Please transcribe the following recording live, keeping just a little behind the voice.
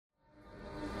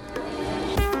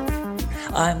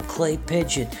I'm Clay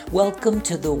Pigeon. Welcome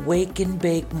to the Wake and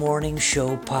Bake Morning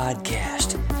Show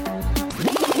podcast.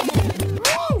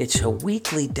 It's a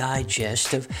weekly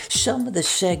digest of some of the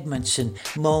segments and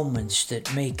moments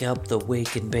that make up the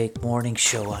Wake and Bake Morning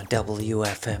Show on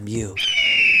WFMU.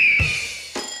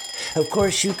 Of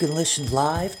course, you can listen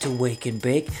live to Wake and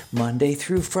Bake Monday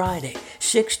through Friday,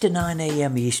 6 to 9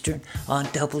 a.m. Eastern on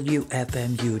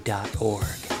WFMU.org.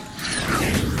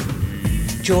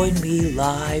 Join me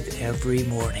live every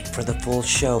morning for the full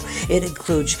show. It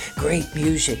includes great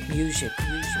music,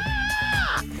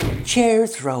 chair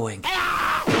throwing,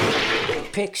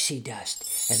 pixie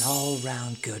dust, and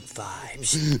all-round good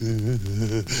vibes.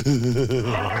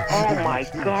 Oh my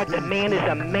God, the man is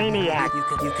a maniac.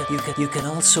 You can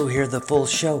also hear the full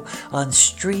show on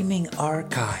streaming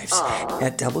archives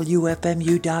at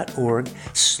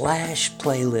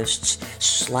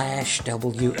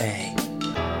WFMU.org/playlists/WA.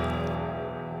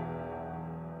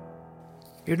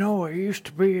 You know, I used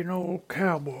to be an old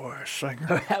cowboy singer.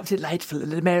 Oh, how delightful,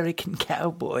 an American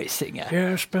cowboy singer.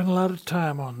 Yeah, I spent a lot of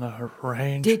time on the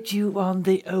range. Did you on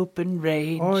the open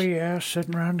range? Oh, yeah,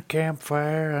 sitting around the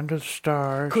campfire under the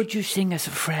stars. Could you sing us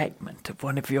a fragment of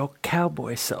one of your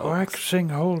cowboy songs? Oh, I could sing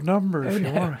a whole number if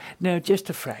you want. No, just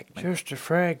a fragment. Just a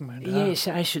fragment, huh? Yes,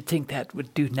 I should think that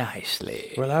would do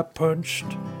nicely. Well, I punched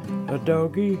a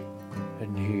doggy,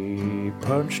 and he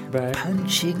punched back.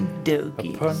 Punching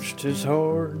doggies. I punched his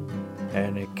horn,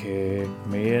 and he kicked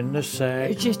me in the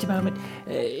sack. Just a moment.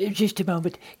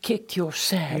 Kicked your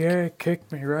sack? Yeah, he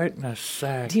kicked me right in the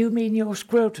sack. Do you mean your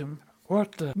scrotum?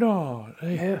 What the? No,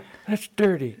 that's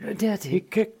dirty. Dirty? He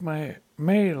kicked my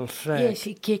mail sack. Yes,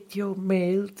 he kicked your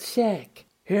mail sack.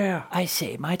 Yeah. I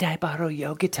say, might I borrow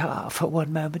your guitar for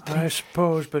one moment, please? I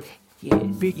suppose, but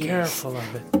be careful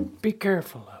of it. Be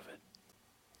careful of it.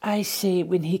 I say,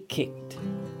 when he kicked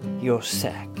your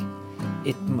sack,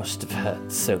 it must have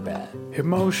hurt so bad.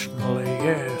 Emotionally,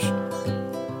 yes.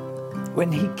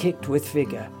 When he kicked with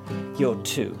vigor, your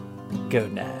two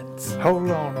gonads.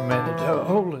 Hold on a minute.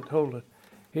 Hold it.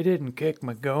 He didn't kick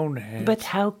my gonads. But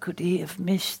how could he have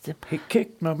missed them? He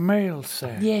kicked my mail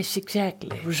sack. Yes,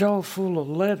 exactly. It was all full of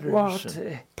letters. What?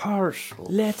 And parcels.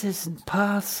 Letters and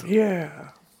parcels?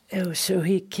 Yeah. Oh, so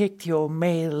he kicked your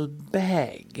mail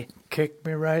bag. Kicked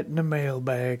me right in the mail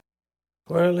bag.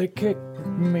 Well, he kicked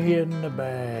me in the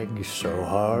bag so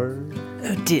hard.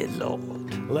 Oh, dear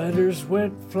Lord. Letters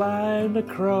went flying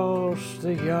across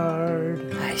the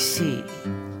yard. I see.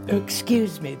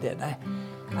 Excuse me, then.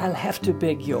 I'll have to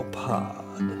beg your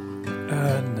pardon.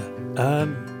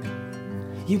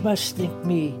 You must think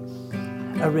me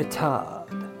a retard.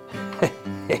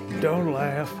 Don't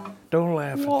laugh. Don't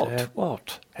laugh at that.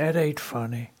 What? That ain't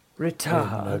funny.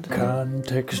 Retard. In the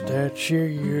context that you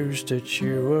used it,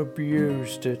 you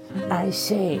abused it. I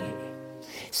say.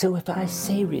 So if I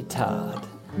say retard,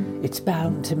 it's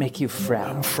bound to make you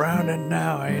frown. I'm frowning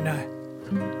now, ain't I?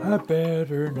 I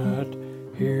better not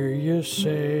hear you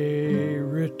say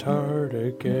retard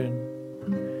again.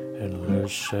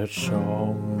 Unless that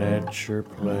song that you're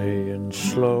playing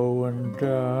slowing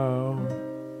down.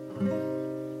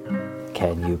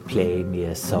 Can you play me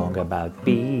a song about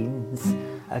beans?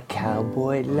 A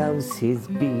cowboy loves his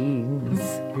beans.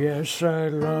 Yes, I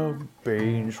love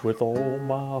beans with all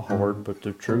my heart, but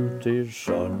the truth is,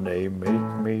 son, they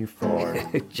make me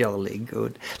fart. Jolly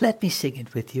good. Let me sing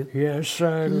it with you. Yes,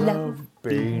 I love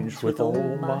beans with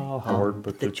all my heart,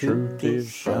 but the truth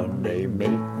is, son, they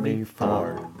make me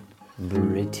fart.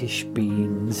 British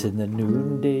beans in the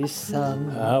noonday sun.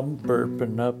 I'm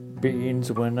burping up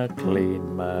beans when I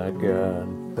clean my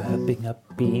gun. Burping up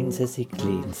beans as he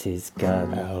cleans his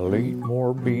gun. I'll eat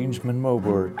more beans when my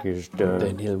work is done.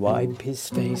 Then he'll wipe his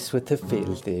face with a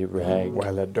filthy rag.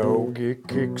 While a doggy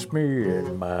kicks me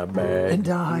in my bag. And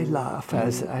I laugh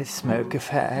as I smoke a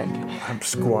fag. I'm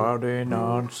squatting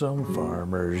on some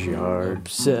farmer's yard.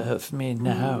 Observe me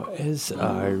now as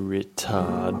I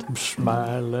retard. I'm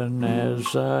smiling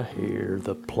as I hear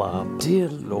the plop. Dear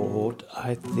Lord,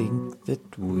 I think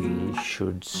that we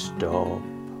should stop.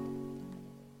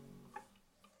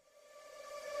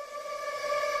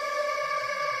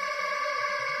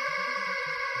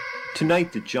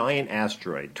 Tonight, the giant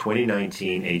asteroid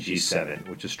 2019 AG7,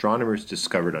 which astronomers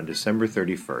discovered on December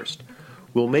 31st,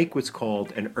 will make what's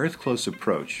called an Earth-close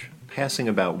approach, passing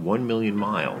about 1 million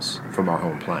miles from our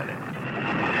home planet.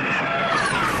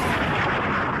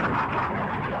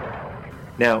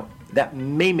 Now, that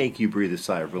may make you breathe a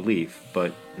sigh of relief,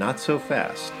 but not so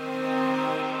fast.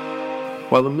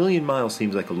 While 1 million miles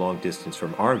seems like a long distance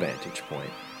from our vantage point,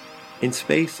 in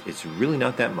space, it's really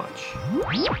not that much.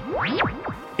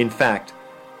 In fact,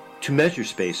 To measure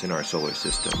space in our solar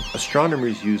system,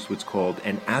 astronomers use what's called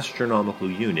an astronomical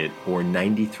unit, or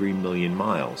 93 million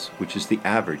miles, which is the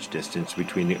average distance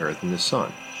between the Earth and the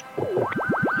Sun.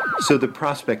 So the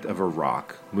prospect of a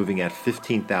rock moving at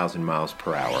 15,000 miles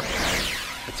per hour,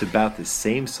 it's about the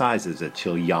same size as a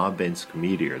Chelyabinsk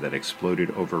meteor that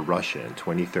exploded over Russia in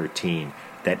 2013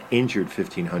 that injured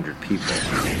 1,500 people.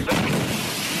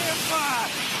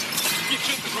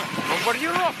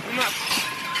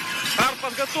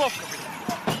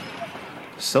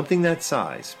 Something that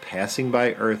size passing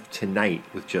by Earth tonight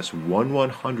with just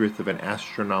 1/100th of an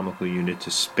astronomical unit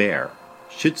to spare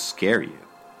should scare you,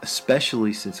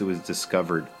 especially since it was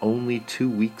discovered only 2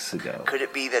 weeks ago. Could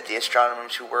it be that the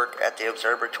astronomers who work at the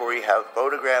observatory have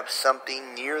photographed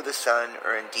something near the sun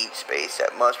or in deep space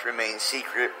that must remain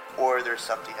secret, or there's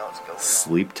something else going on?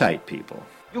 Sleep tight, people.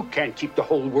 You can't keep the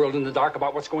whole world in the dark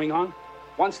about what's going on.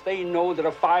 Once they know that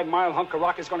a 5-mile hunk of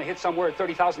rock is going to hit somewhere at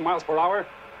 30,000 miles per hour,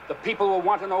 the people will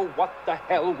want to know what the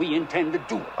hell we intend to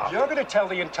do about it. You're going to tell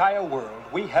the entire world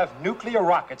we have nuclear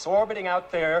rockets orbiting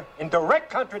out there in direct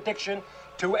contradiction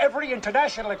to every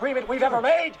international agreement we've ever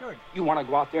made? You want to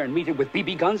go out there and meet it with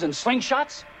BB guns and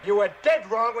slingshots? You were dead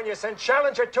wrong when you sent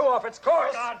Challenger 2 off its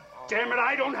course. God damn it,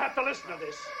 I don't have to listen to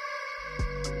this.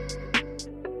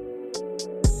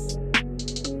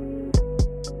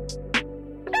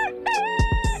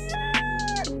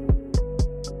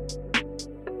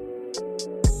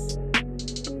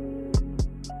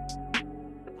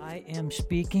 I am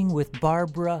speaking with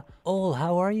Barbara Ohl.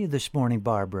 How are you this morning,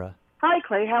 Barbara? Hi,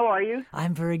 Clay. How are you?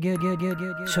 I'm very good.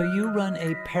 So you run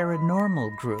a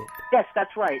paranormal group. Yes,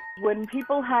 that's right. When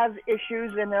people have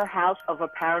issues in their house of a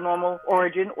paranormal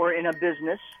origin or in a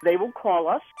business, they will call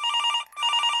us,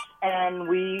 and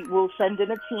we will send in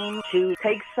a team to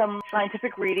take some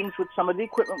scientific readings with some of the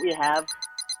equipment we have.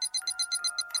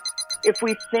 If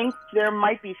we think there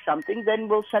might be something, then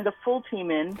we'll send a full team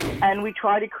in, and we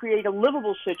try to create a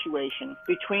livable situation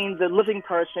between the living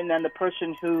person and the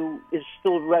person who is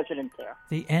still resident there.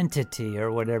 The entity,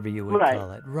 or whatever you would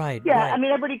call it. Right, Yeah, right. I mean,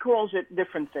 everybody calls it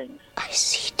different things. I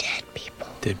see dead people.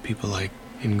 Dead people like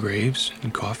in graves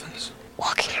and coffins?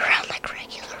 Walking around like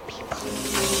regular people.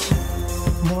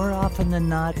 More often than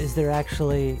not, is there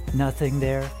actually nothing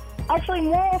there? Actually,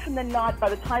 more often than not, by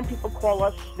the time people call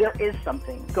us, there is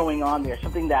something going on there,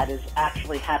 something that is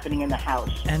actually happening in the house.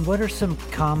 And what are some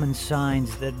common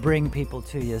signs that bring people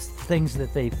to you, things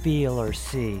that they feel or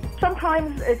see?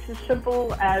 Sometimes it's as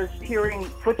simple as hearing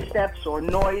footsteps or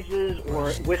noises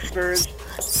or whispers,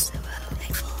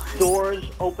 doors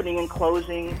opening and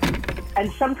closing, and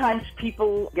sometimes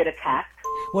people get attacked.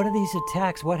 What are these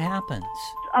attacks? What happens?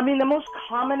 I mean, the most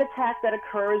common attack that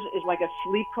occurs is like a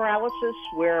sleep paralysis,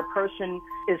 where a person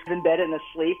is in bed and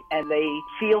asleep and they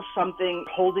feel something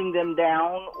holding them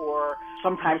down, or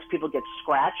sometimes people get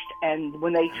scratched, and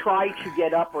when they try to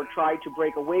get up or try to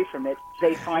break away from it,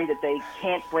 they find that they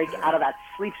can't break out of that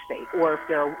sleep state. Or if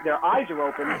their eyes are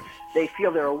open, they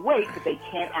feel they're awake, but they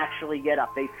can't actually get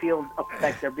up. They feel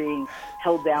like they're being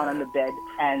held down on the bed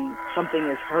and something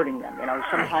is hurting them. You know,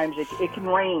 sometimes it can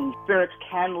range. Spirits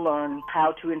can learn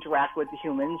how to interact with the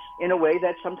humans in a way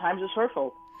that sometimes is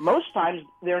hurtful. Most times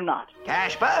they're not.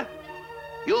 Casper,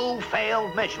 you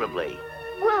failed miserably.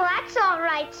 Well, that's all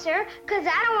right, sir, because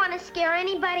I don't want to scare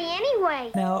anybody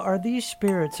anyway. Now, are these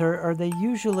spirits, are they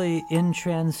usually in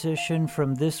transition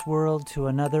from this world to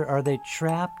another? Are they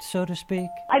trapped, so to speak?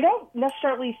 I don't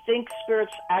necessarily think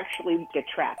spirits actually get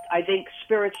trapped. I think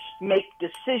spirits make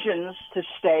decisions to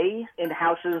stay in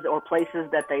houses or places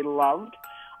that they loved.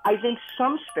 I think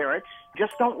some spirits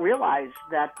just don't realize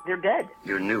that they're dead.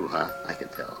 You're new, huh? I can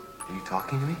tell. Are you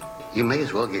talking to me? You may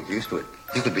as well get used to it.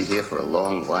 You could be here for a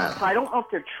long while. I don't know if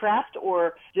they're trapped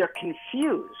or they're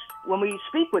confused. When we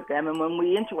speak with them and when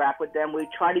we interact with them, we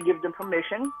try to give them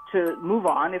permission to move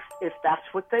on if that's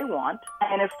what they want.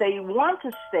 And if they want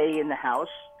to stay in the house,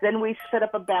 then we set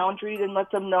up a boundary and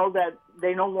let them know that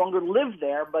they no longer live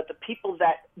there, but the people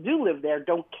that do live there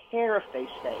don't care if they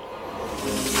stay.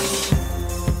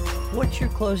 What's your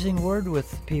closing word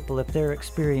with people if they're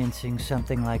experiencing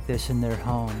something like this in their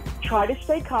home? Try to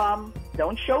stay calm,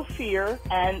 don't show fear,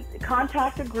 and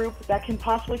contact a group that can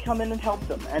possibly come in and help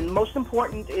them. And most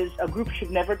important is a group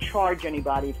should never charge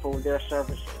anybody for their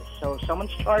services. So if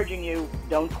someone's charging you,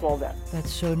 don't call them. That's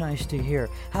so nice to hear.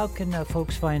 How can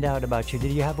folks find out about you? Do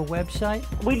you have a website?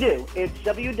 We do. It's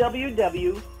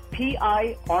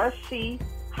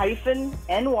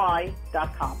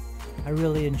www.pirc-ny.com. I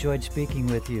really enjoyed speaking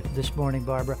with you this morning,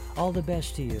 Barbara. All the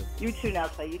best to you. You too now,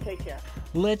 Clay. You take care.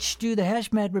 Let's do the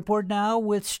Hazmat Report now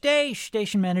with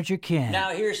Station Manager Ken. Now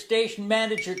here's Station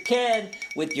Manager Ken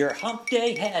with your Hump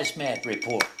Day Hazmat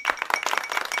Report.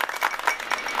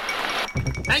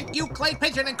 Thank you, Clay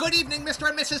Pigeon, and good evening, Mr.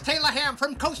 and Mrs. Taylor Ham,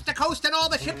 from coast to coast and all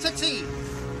the ships at sea.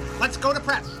 Let's go to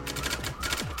press.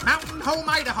 Mountain Home,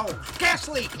 Idaho. Gas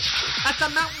leak. At the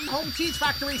Mountain Home Cheese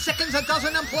Factory, sickens a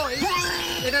dozen employees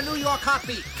in a New York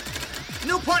heartbeat.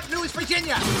 Newport News,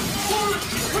 Virginia.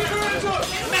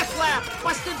 Meth lab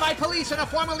busted by police in a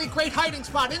formerly great hiding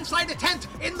spot inside a tent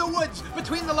in the woods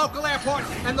between the local airport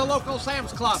and the local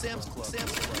Sam's Club.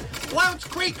 Lounge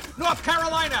Creek, North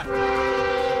Carolina.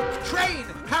 Train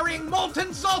carrying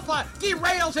molten sulfur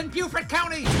derails in Beaufort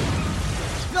County,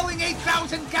 spilling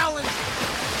 8,000 gallons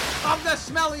of the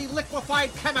smelly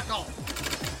liquefied chemical.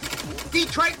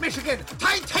 Detroit, Michigan,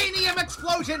 titanium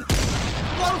explosion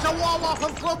blows a wall off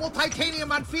of Global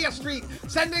Titanium on Fear Street,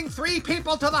 sending 3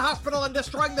 people to the hospital and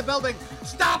destroying the building.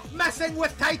 Stop messing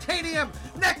with titanium.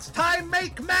 Next time,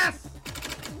 make meth.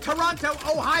 Toronto,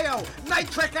 Ohio,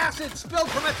 nitric acid spilled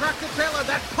from a tractor trailer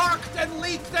that parked and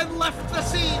leaked and left the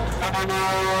scene.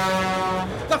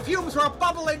 The fumes were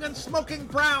bubbling and smoking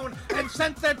brown and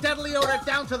sent their deadly odor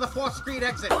down to the 4th Street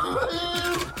exit.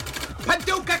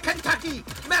 Paducah, Kentucky,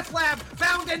 meth lab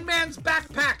found in man's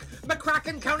backpack.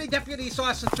 McCracken County deputies saw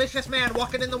a suspicious man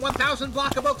walking in the 1000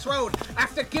 block of Oaks Road.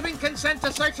 After giving consent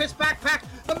to search his backpack,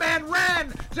 the man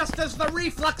ran just as the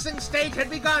refluxing stage had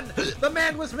begun. The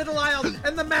man was middle-aisled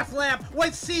and the meth lab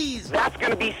was seized. That's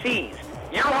gonna be seized.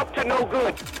 You're up to no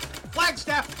good.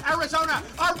 Flagstaff, Arizona,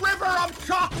 a river of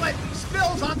chocolate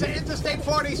spills onto Interstate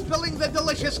 40, spilling the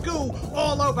delicious goo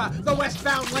all over the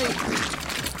westbound lane.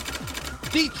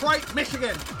 Detroit,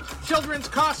 Michigan. Children's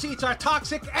car seats are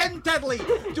toxic and deadly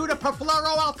due to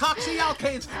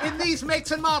perfluoroalkoxyalkanes in these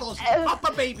makes and models.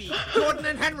 Upper Baby, Jordan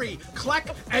and Henry,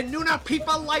 Kleck, and Nuna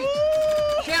Pipa Light.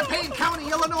 Champaign County,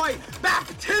 Illinois,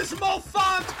 baptismal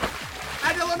font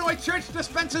at Illinois church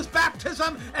dispenses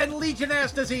baptism and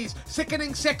Legionnaire's disease.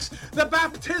 Sickening 6, the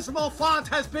baptismal font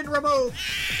has been removed.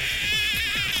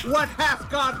 What hath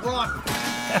gone wrong?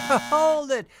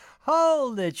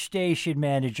 Hold it, station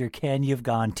manager Ken. You've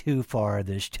gone too far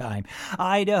this time.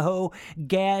 Idaho,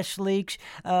 gas leaks,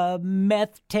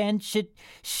 meth tents at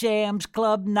Sam's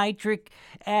Club, nitric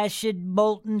acid,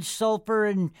 molten sulfur,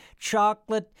 and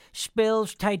chocolate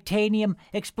spills, titanium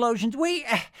explosions. We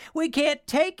can't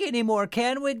take any more,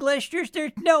 can we, Glisters?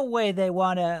 There's no way they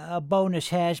want a bonus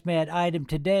hazmat item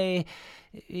today.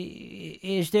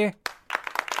 Is there?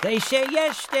 They say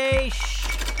yes, Stace.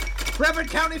 Brevard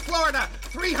County, Florida,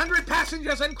 300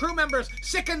 passengers and crew members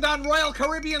sickened on Royal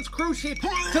Caribbean's cruise ship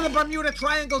to the Bermuda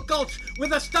Triangle Gulch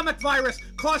with a stomach virus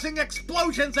causing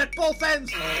explosions at both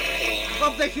ends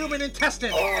of the human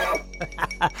intestine.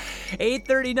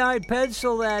 8:39,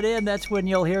 pencil that in. That's when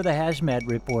you'll hear the hazmat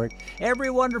report.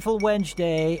 Every wonderful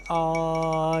Wednesday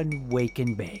on Wake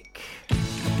and Bake.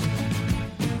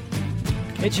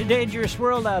 It's a dangerous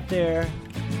world out there.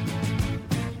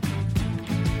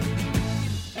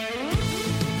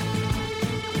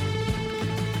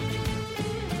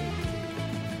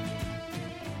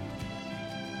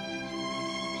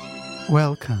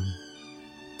 Welcome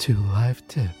to Life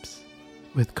Tips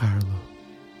with Carlo,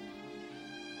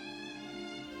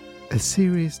 a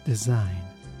series designed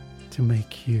to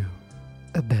make you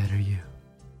a better you.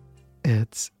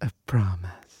 It's a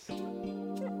promise.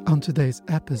 On today's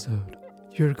episode,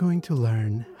 you're going to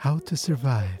learn how to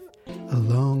survive a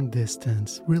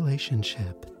long-distance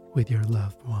relationship with your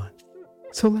loved one.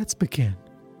 So let's begin.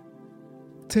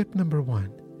 Tip number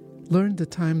 1, learn the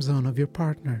time zone of your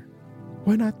partner.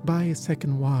 Why not buy a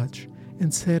second watch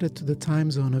and set it to the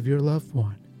time zone of your loved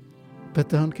one? But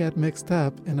don't get mixed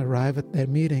up and arrive at their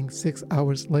meeting 6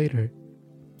 hours later.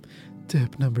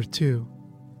 Tip number 2,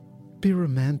 be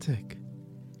romantic.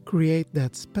 Create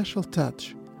that special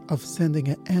touch of sending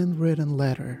a handwritten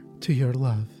letter to your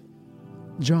love.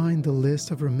 Join the list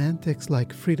of romantics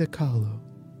like Frida Kahlo,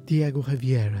 Diego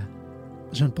Rivera,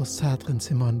 Jean-Paul Sartre and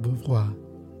Simone Beauvoir,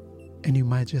 and you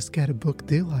might just get a book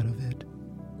deal out of it.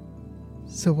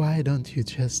 So why don't you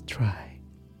just try?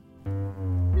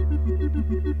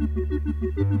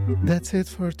 That's it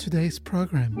for today's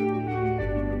program.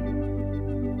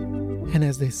 And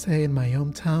as they say in my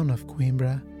hometown of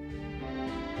Coimbra,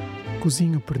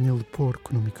 cozinho o pernil de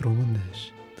porco no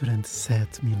micro-ondas durante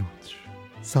 7 minutos.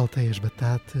 Saltei as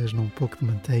batatas num pouco de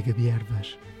manteiga de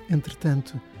ervas.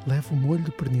 Entretanto, levo o molho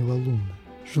do pernil a lume.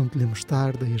 Junto-lhe a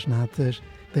mostarda e as natas,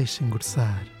 deixe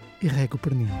engrossar e rego o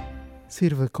pernil.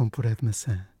 Sirva com puré de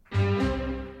maçã.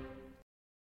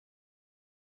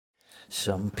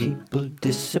 Some people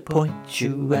disappoint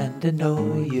you and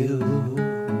annoy you.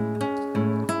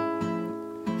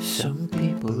 Some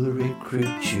people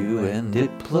recruit you and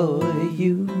deploy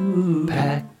you.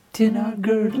 Packed tight in our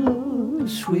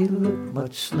girdles, we look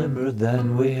much slimmer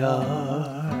than we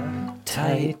are.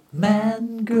 Tight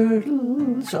man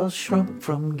girdles, all shrunk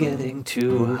from getting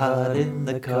too hot in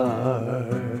the car.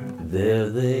 There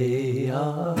they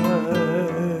are.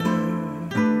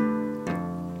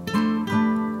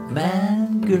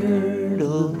 Man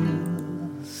girdles,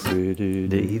 pretty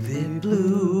navy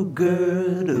blue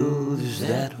girdles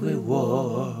that we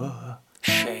wore.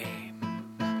 Shame.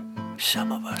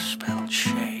 Some of us felt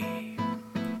shame.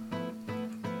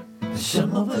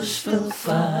 Some of us felt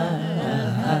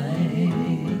fine.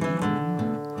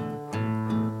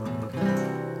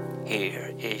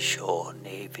 Here is your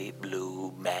navy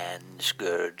blue man's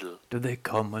girdle. Do they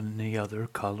come in the other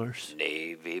colors?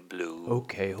 Navy blue.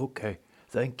 Okay.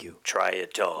 Thank you. Try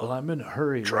it on. Well, I'm in a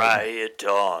hurry. Try it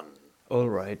on. All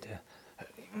right.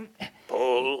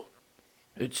 Pull.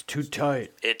 It's too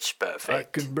tight. It's perfect. I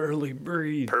can barely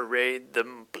breathe. Parade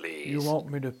them, please. You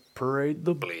want me to parade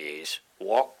them? Please.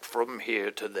 Walk from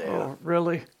here to there. Oh,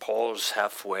 really? Pause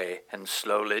halfway and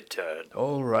slowly turn.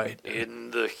 All right. In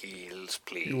the heels,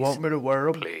 please. You want me to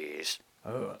wear them? Please.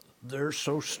 They're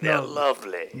so snug. They're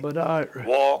lovely. But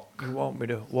Walk. You want me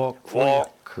to walk?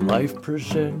 Walk. Life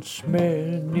presents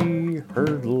many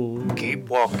hurdles. Keep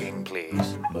walking,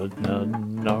 please. But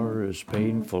none are as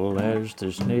painful as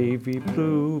this navy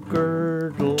blue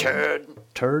girdle. Turn.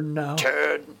 Turn now.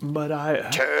 Turn. But I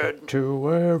Turn.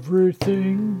 to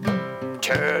everything.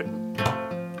 Turn.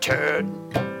 Turn.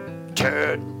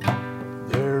 Turn.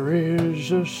 There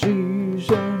is a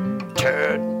season.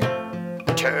 Turn.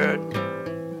 Turn.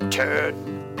 Turn.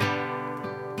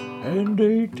 And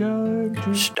a time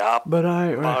to stop. But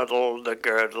I model the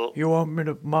girdle. You want me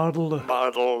to model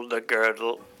the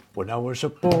girdle? When I was a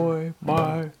boy,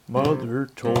 my mother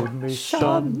told me,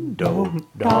 son, don't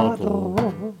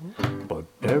dawdle. But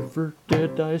never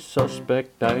did I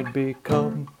suspect I'd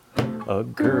become a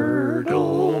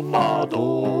girdle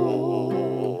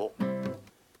model.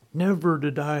 Never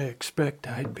did I expect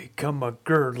I'd become a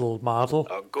girdle model.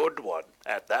 A good one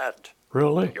at that.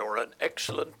 Really? You're an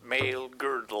excellent male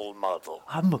girdle model.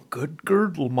 I'm a good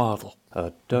girdle model.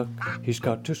 A duck, he's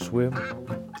got to swim,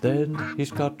 then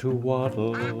he's got to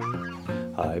waddle.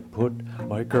 I put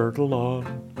my girdle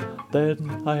on,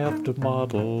 then I have to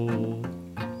model.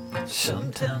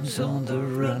 Sometimes on the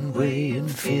runway in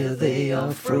fear they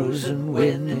are frozen,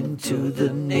 when into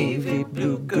the navy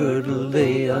blue girdle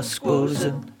they are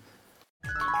squozen.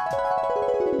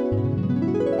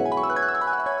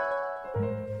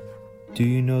 Do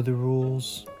you know the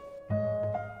rules?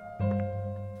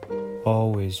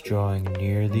 Always drawing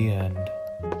near the end.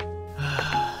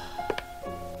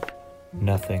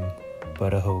 Nothing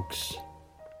but a hoax.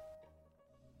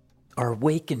 Our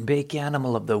wake and bake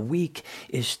animal of the week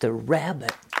is the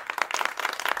rabbit.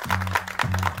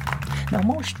 Now,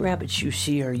 most rabbits you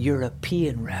see are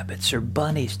European rabbits or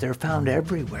bunnies. They're found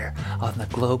everywhere on the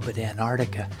globe but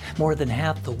Antarctica. More than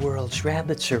half the world's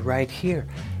rabbits are right here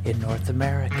in North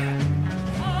America.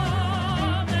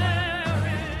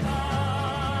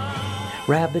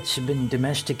 Rabbits have been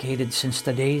domesticated since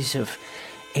the days of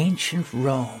ancient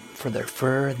Rome for their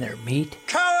fur and their meat.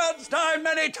 Cowards die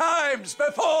many times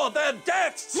before their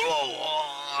deaths.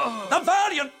 The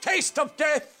valiant taste of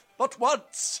death but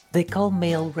once. They call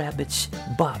male rabbits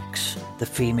bucks. The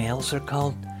females are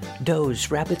called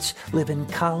does. Rabbits live in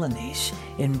colonies,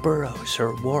 in burrows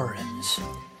or warrens.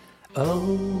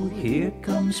 Oh, here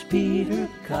comes Peter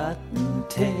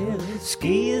Cottontail,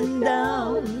 skiing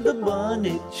down the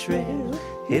bunny trail.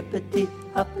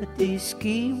 Hippity-hoppity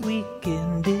ski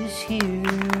weekend is here.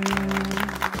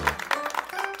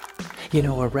 You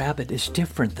know, a rabbit is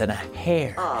different than a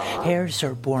hare. Hares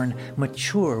are born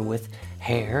mature with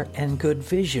hair and good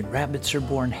vision. Rabbits are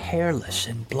born hairless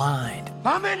and blind.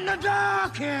 I'm in the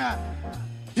dark here.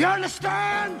 You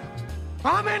understand?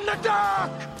 I'm in the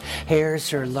dark.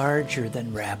 Hares are larger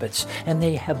than rabbits, and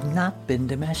they have not been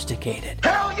domesticated.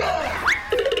 Hell yeah!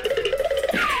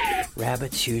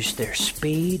 Rabbits use their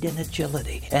speed and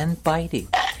agility and biting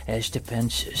as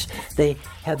defenses. They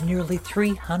have nearly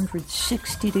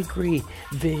 360-degree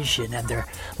vision, and their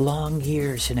long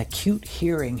ears and acute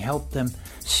hearing help them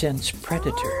sense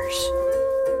predators.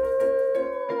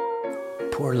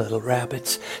 Poor little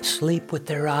rabbits sleep with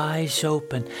their eyes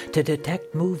open to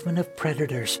detect movement of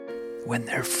predators. When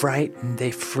they're frightened, they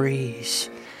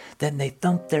freeze. Then they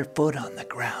thump their foot on the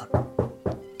ground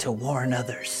to warn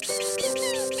others.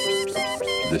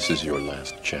 This is your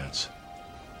last chance.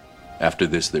 After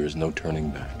this, there is no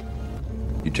turning back.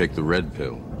 You take the red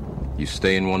pill. You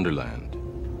stay in Wonderland.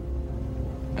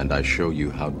 and I show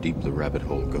you how deep the rabbit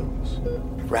hole goes.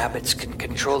 Rabbits can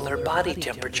control their body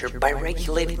temperature by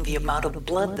regulating the amount of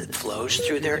blood that flows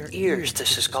through their ears.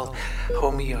 This is called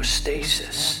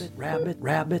homeostasis.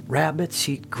 Rabbits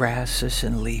eat grasses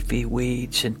and leafy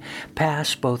weeds and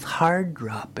pass both hard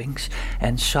droppings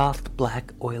and soft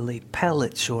black oily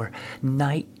pellets or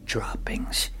night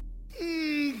droppings.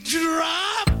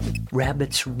 Drop!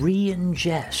 Rabbits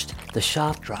re-ingest the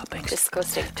soft droppings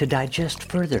Disgusting. to digest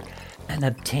further and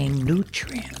obtain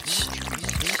nutrients.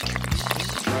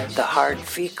 The hard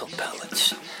fecal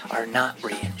pellets are not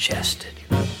re-ingested.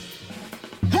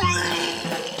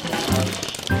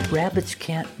 Rabbits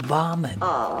can't vomit.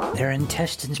 Their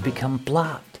intestines become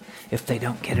blocked if they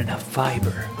don't get enough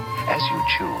fiber. As you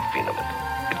chew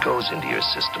Phenolip, it goes into your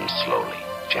system slowly,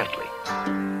 gently.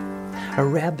 A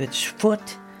rabbit's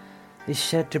foot is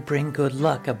said to bring good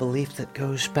luck, a belief that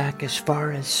goes back as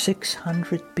far as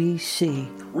 600 BC.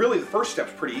 Really, the first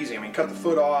step's pretty easy. I mean, cut the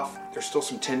foot off. There's still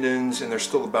some tendons and there's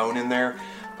still a bone in there.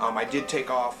 I did take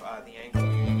off the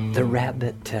ankle. The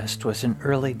rabbit test was an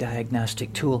early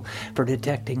diagnostic tool for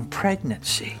detecting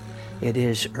pregnancy. It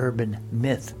is urban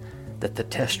myth that the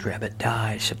test rabbit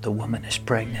dies if the woman is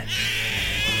pregnant.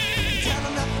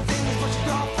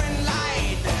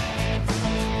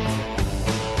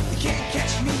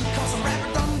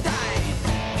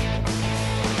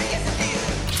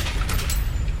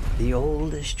 The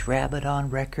oldest rabbit on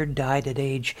record died at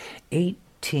age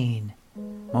 18.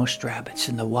 Most rabbits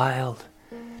in the wild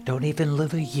don't even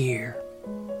live a year.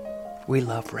 We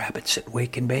love rabbits at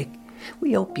Wake and Bake.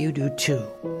 We hope you do too.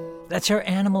 That's our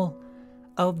animal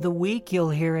of the week.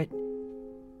 You'll hear it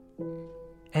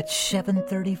at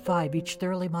 7:35 each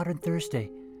Thoroughly Modern Thursday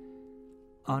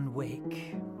on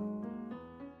Wake.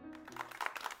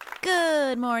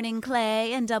 Good morning,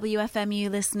 Clay and WFMU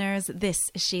listeners.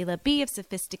 This is Sheila B. of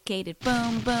Sophisticated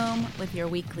Boom Boom with your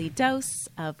weekly dose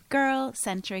of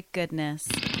girl-centric goodness.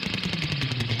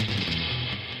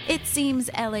 It seems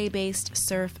LA-based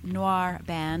surf noir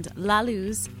band La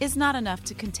Luz is not enough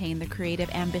to contain the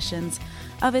creative ambitions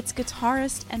of its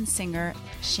guitarist and singer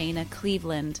Shayna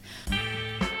Cleveland.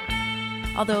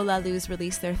 Although La Luz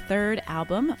released their third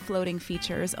album, Floating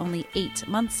Features, only 8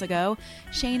 months ago,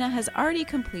 Shayna has already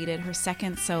completed her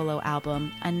second solo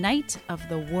album, A Night of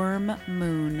the Worm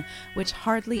Moon, which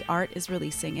Hardly Art is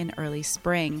releasing in early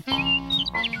spring.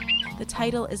 The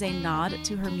title is a nod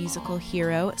to her musical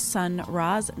hero Sun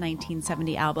Ra's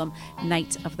 1970 album,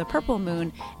 Night of the Purple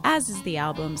Moon, as is the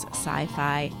album's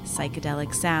sci-fi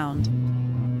psychedelic sound.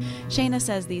 Shayna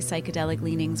says these psychedelic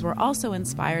leanings were also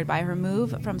inspired by her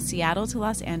move from Seattle to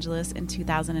Los Angeles in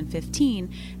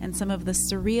 2015 and some of the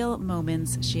surreal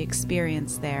moments she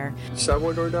experienced there.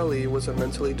 Salvador Dali was a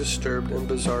mentally disturbed and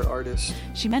bizarre artist.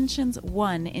 She mentions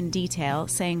one in detail,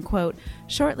 saying, quote,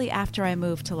 "Shortly after I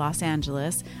moved to Los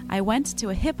Angeles, I went to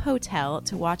a hip hotel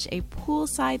to watch a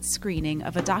poolside screening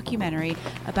of a documentary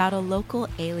about a local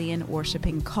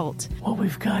alien-worshipping cult. What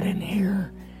we've got in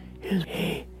here is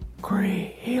a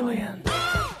gray alien."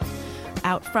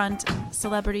 Out front,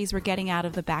 celebrities were getting out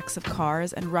of the backs of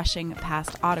cars and rushing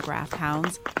past autograph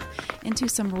hounds into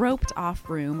some roped-off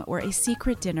room where a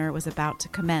secret dinner was about to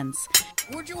commence.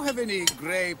 Would you have any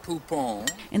Grey Poupon?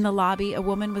 In the lobby, a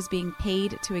woman was being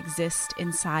paid to exist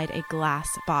inside a glass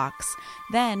box.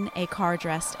 Then, a car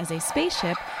dressed as a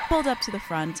spaceship pulled up to the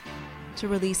front to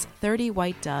release 30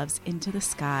 white doves into the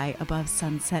sky above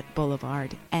Sunset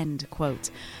Boulevard. End quote.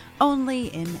 Only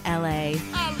in LA.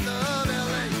 I love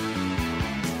LA.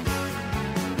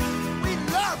 We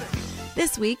love it.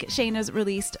 This week, Shayna's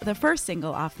released the first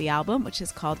single off the album, which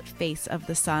is called Face of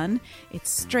the Sun.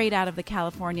 It's straight out of the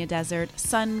California desert,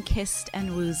 sun-kissed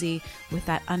and woozy, with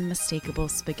that unmistakable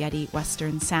spaghetti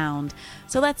western sound.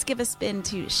 So let's give a spin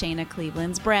to Shayna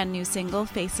Cleveland's brand new single,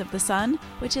 Face of the Sun,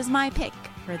 which is my pick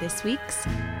for this week's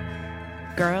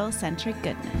Girl-Centric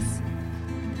Goodness.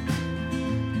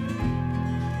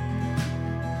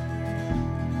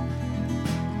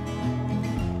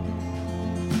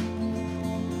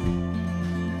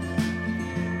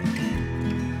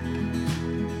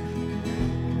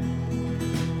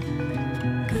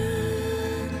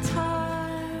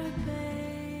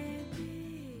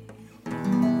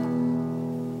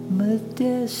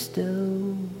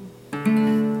 Modesto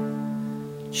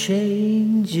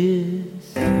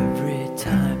changes every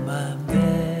time I'm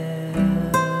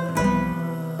there.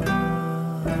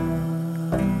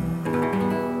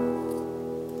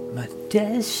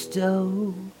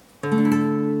 Modesto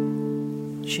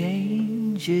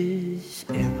changes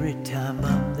every time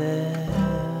I'm there.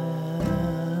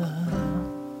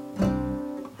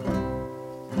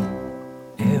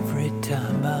 Every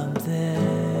time I'm there.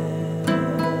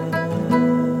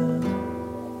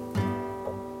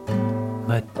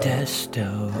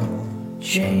 Modesto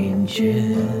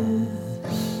changes.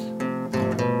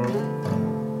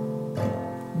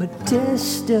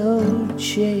 Modesto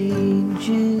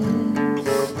changes.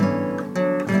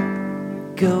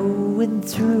 Going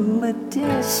through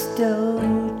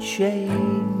Modesto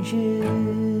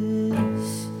changes.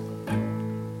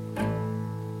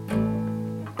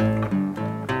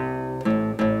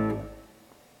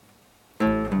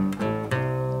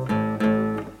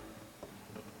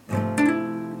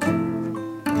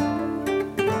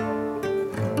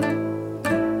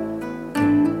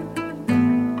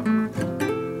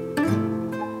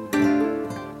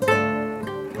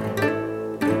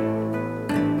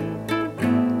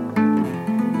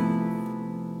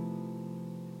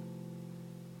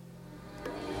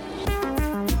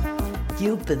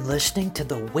 You've been listening to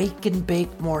the Wake and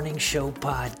Bake Morning Show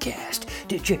podcast.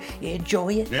 Did you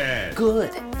enjoy it? Yeah. Good.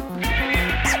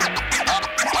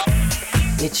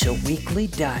 It's a weekly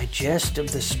digest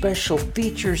of the special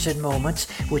features and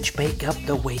moments which make up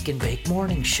the Wake and Bake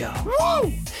Morning Show.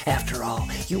 Woo! After all,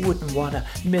 you wouldn't want to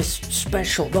miss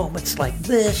special moments like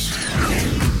this.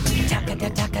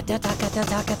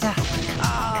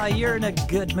 Ah, you're in a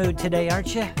good mood today,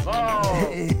 aren't you? Oh.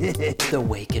 The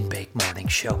Wake and Bake Morning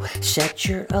Show. Set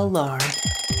your alarm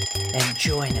and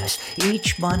join us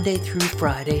each Monday through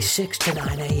Friday, 6 to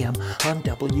 9 a.m. on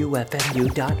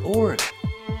WFMU.org.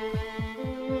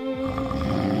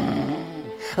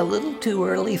 A little too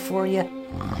early for you?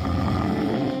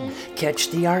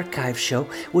 Catch the archive show,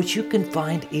 which you can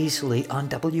find easily on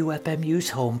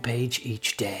WFMU's homepage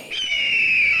each day.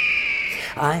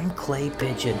 I'm Clay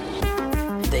Pigeon.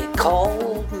 They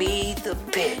call me the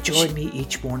Pidge. Join me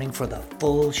each morning for the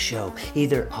full show,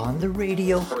 either on the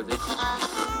radio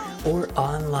or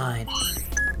online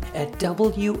at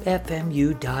WFMU.org.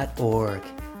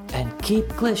 And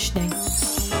keep listening.